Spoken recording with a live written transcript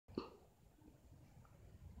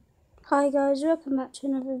Hi guys, welcome back to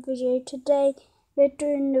another video. Today we're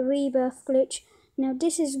doing the rebirth glitch. Now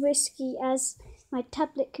this is risky as my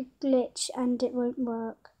tablet could glitch and it won't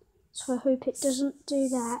work. So I hope it doesn't do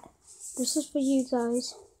that. This is for you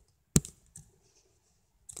guys.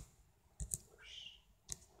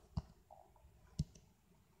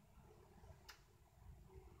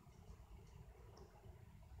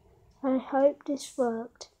 I hope this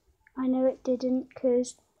worked. I know it didn't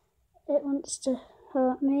because it wants to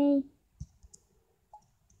hurt me.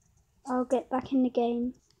 I'll get back in the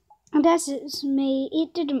game. And as it's me,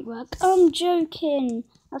 it didn't work. I'm joking.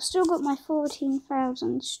 I've still got my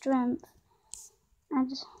 14,000 strength.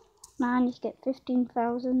 And now I need to get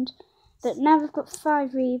 15,000. But now we've got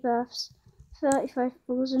 5 rebirths, 35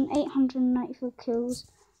 balls and 894 kills.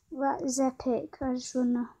 That is epic. I've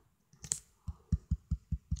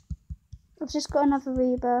just got another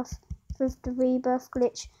rebirth with the rebirth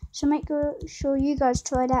glitch. So make sure you guys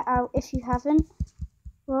try that out if you haven't.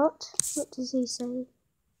 What does he say?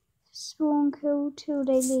 Spawn kill till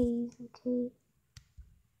they leave. Okay,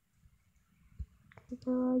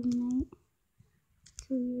 where are you, mate?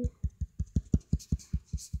 Kill you.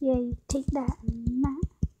 Yeah, you take that and that.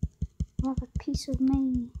 You'll have a piece of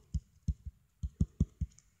me.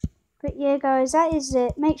 But yeah, guys, that is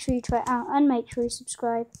it. Make sure you try it out and make sure you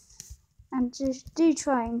subscribe. And just do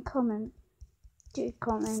try and comment. Do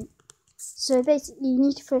comment. So basically, you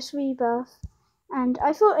need to press rebirth. And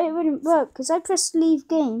I thought it wouldn't work because I pressed leave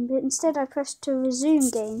game, but instead I pressed to resume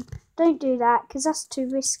game. Don't do that because that's too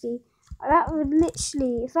risky. That would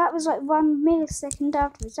literally, if that was like 1 millisecond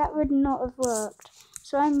afterwards, that would not have worked.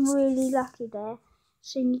 So I'm really lucky there.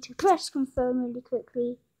 So you need to press confirm really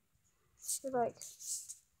quickly. So right,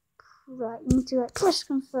 you need to press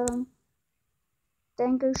confirm.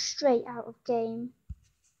 Then go straight out of game.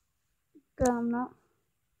 But I'm not.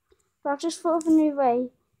 But I've just thought of a new way.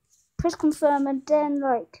 Press confirm and then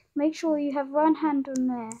make sure you have one hand on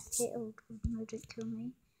there. Okay, oh no, don't kill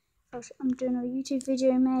me. I'm doing a YouTube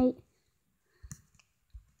video, mate.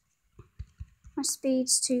 My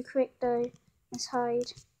speed's too quick though. Let's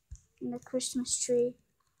hide in the Christmas tree.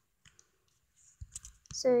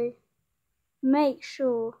 So make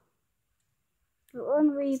sure you're on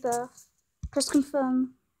rebirth. Press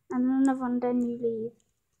confirm and another one, then you leave.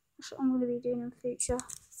 That's what I'm going to be doing in the future.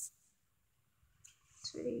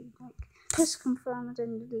 So press confirm and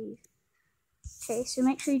then you leave. Okay, so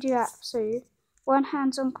make sure you do that. So one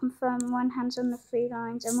hand's on confirm and one hand's on the 3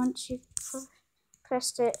 lines, and once you've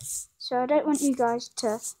pressed it, so I don't want you guys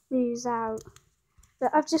to lose out.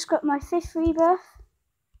 But I've just got my 5th rebirth,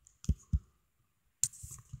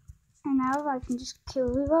 and now I can just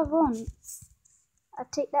kill who I want. I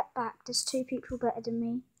take that back. There's 2 people better than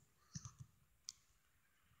me.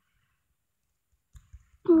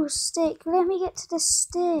 Oh, stick. Let me get to the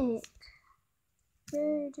stick.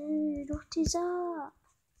 Yo, dude, what is up?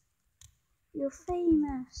 You're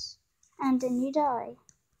famous. And then you die.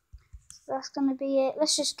 So that's going to be it.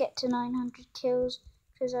 Let's just get to 900 kills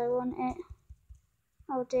because I want it.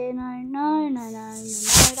 Oh dear, no.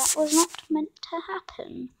 That was not meant to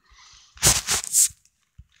happen.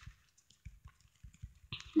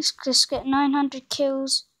 Let's just get 900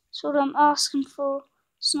 kills. That's all I'm asking for.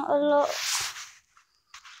 It's not a lot.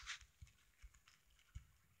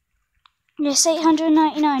 Yes,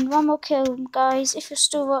 899. One more kill, guys. If you're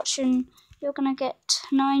still watching, you're gonna get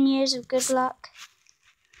 9 years of good luck.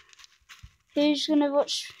 Who's gonna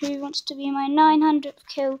watch? Who wants to be my 900th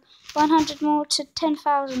kill? 100 more to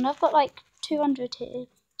 10,000. I've got like 200 here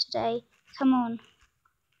today. Come on.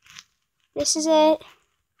 This is it.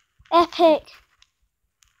 Epic.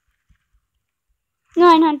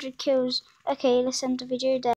 900 kills. Okay, let's end the video there.